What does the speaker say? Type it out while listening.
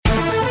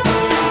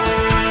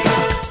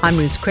I'm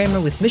Ruth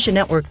Kramer with Mission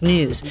Network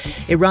News.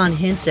 Iran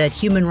hints at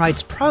human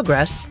rights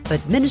progress,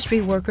 but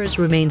ministry workers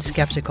remain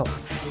skeptical.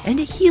 And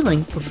a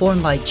healing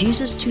performed by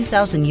Jesus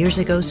 2,000 years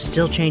ago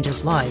still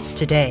changes lives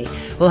today.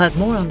 We'll have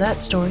more on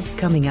that story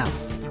coming up.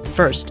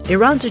 First,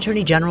 Iran's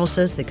Attorney General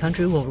says the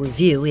country will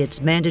review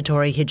its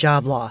mandatory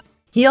hijab law.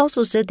 He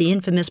also said the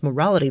infamous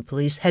morality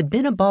police had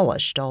been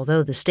abolished,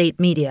 although the state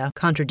media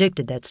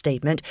contradicted that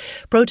statement.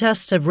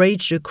 Protests have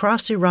raged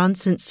across Iran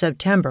since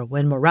September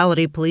when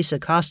morality police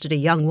accosted a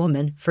young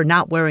woman for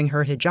not wearing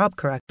her hijab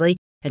correctly,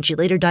 and she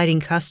later died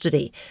in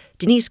custody.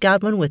 Denise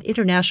Godwin with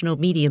International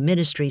Media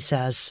Ministry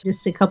says,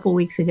 just a couple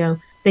weeks ago,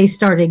 they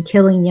started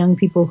killing young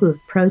people who have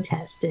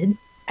protested.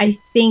 I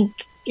think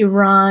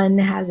Iran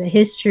has a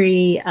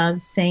history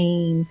of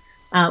saying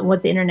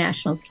what the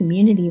international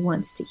community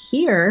wants to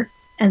hear.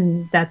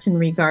 And that's in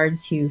regard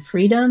to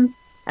freedom,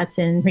 that's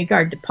in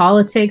regard to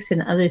politics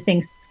and other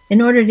things,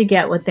 in order to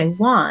get what they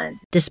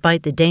want.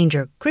 Despite the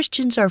danger,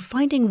 Christians are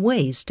finding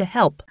ways to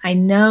help. I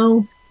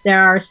know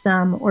there are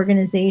some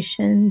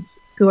organizations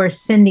who are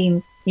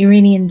sending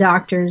Iranian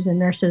doctors and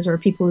nurses or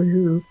people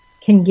who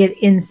can get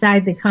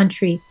inside the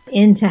country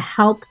in to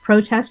help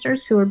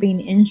protesters who are being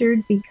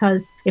injured,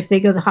 because if they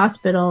go to the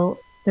hospital,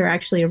 they're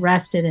actually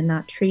arrested and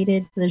not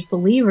treated. There's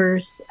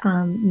believers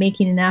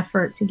making an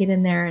effort to get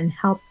in there and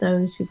help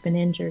those who've been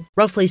injured.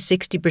 Roughly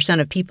 60%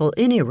 of people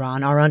in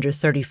Iran are under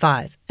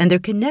 35, and they're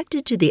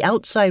connected to the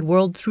outside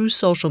world through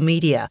social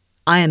media.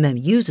 IMM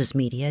uses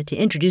media to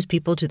introduce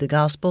people to the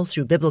gospel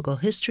through biblical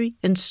history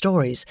and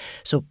stories,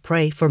 so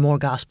pray for more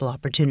gospel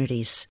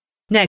opportunities.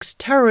 Next,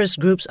 terrorist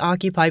groups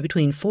occupy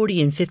between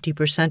 40 and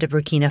 50% of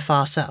Burkina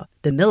Faso.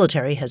 The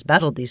military has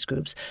battled these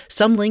groups,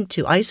 some linked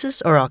to ISIS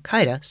or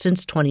Al-Qaeda,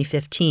 since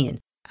 2015.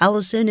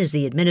 Allison is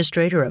the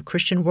administrator of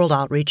Christian World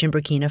Outreach in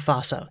Burkina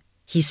Faso.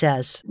 He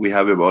says, we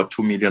have about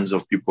 2 million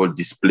of people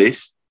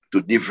displaced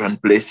to different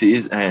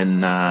places,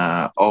 and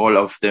all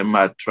of them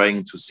are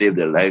trying to save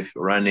their life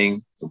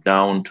running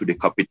down to the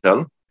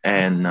capital.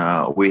 And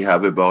we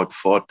have about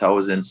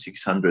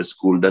 4,600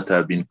 schools that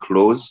have been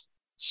closed.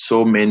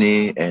 So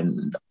many,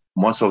 and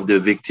most of the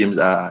victims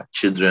are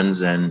children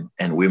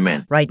and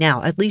women. Right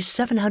now, at least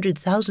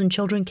 700,000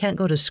 children can't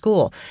go to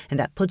school, and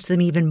that puts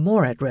them even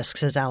more at risk,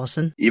 says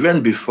Allison.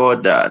 Even before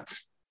that,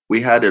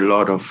 we had a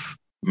lot of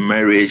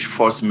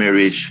forced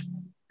marriage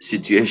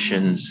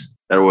situations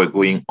that were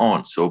going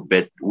on.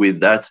 But with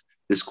that,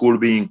 the school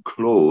being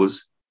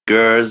closed,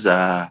 girls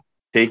are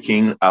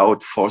taking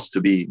out forced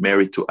to be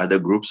married to other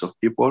groups of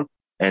people,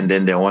 and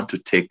then they want to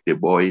take the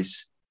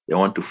boys, they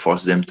want to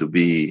force them to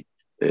be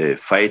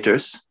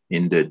fighters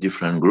in the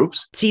different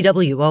groups.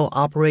 CWO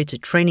operates a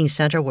training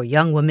center where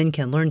young women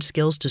can learn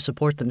skills to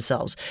support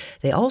themselves.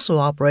 They also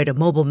operate a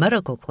mobile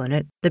medical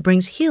clinic that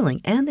brings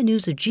healing and the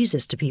news of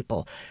Jesus to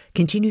people.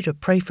 Continue to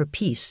pray for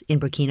peace in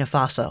Burkina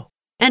Faso.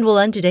 And we'll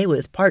end today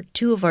with part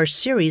 2 of our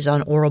series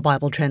on oral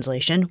Bible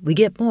translation. We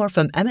get more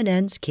from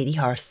MNN's Katie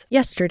Harth.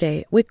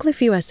 Yesterday,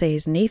 Wycliffe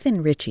USA's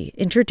Nathan Ritchie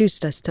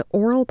introduced us to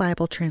oral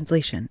Bible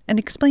translation and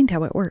explained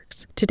how it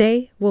works.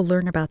 Today, we'll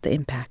learn about the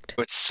impact.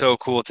 It's so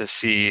cool to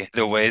see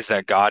the ways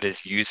that God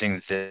is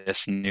using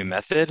this new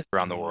method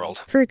around the world.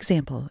 For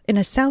example, in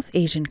a South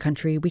Asian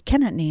country we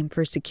cannot name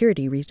for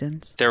security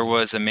reasons, there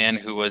was a man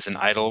who was an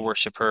idol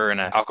worshiper and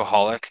an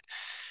alcoholic.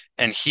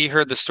 And he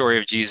heard the story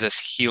of Jesus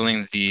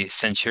healing the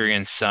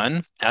centurion's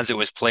son as it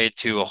was played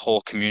to a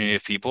whole community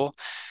of people.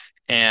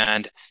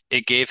 And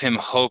it gave him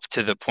hope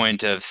to the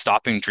point of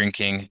stopping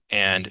drinking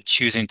and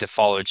choosing to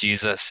follow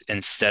Jesus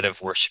instead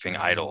of worshiping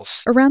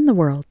idols. Around the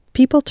world,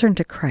 people turn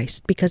to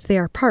Christ because they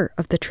are part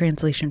of the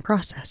translation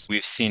process.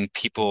 We've seen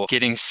people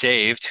getting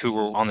saved who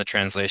were on the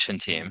translation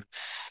team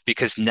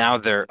because now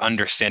they're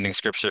understanding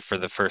Scripture for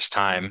the first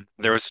time.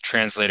 There was a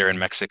translator in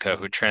Mexico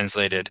who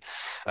translated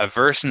a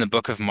verse in the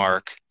book of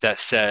Mark that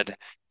said,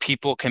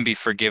 people can be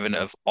forgiven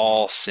of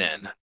all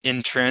sin.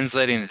 In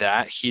translating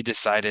that, he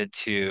decided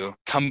to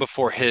come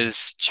before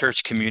his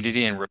church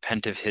community and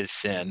repent of his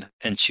sin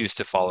and choose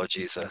to follow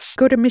Jesus.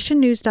 Go to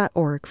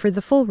missionnews.org for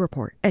the full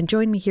report and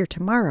join me here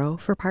tomorrow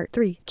for part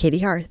 3. Katie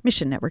Harth,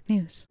 Mission Network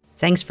News.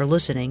 Thanks for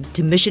listening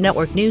to Mission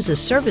Network News, a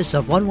service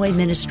of One Way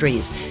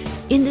Ministries.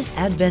 In this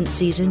Advent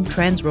season,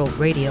 Transworld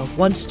Radio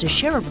wants to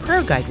share a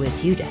prayer guide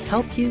with you to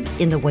help you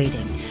in the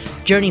waiting.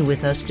 Journey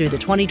with us through the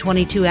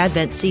 2022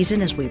 Advent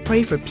season as we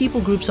pray for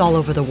people groups all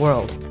over the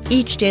world.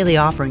 Each daily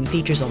offering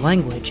features a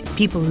language,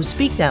 people who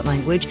speak that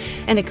language,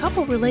 and a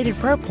couple related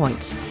prayer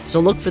points. So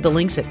look for the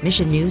links at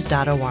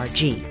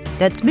missionnews.org.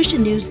 That's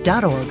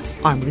missionnews.org.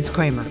 I'm Ruth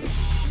Kramer.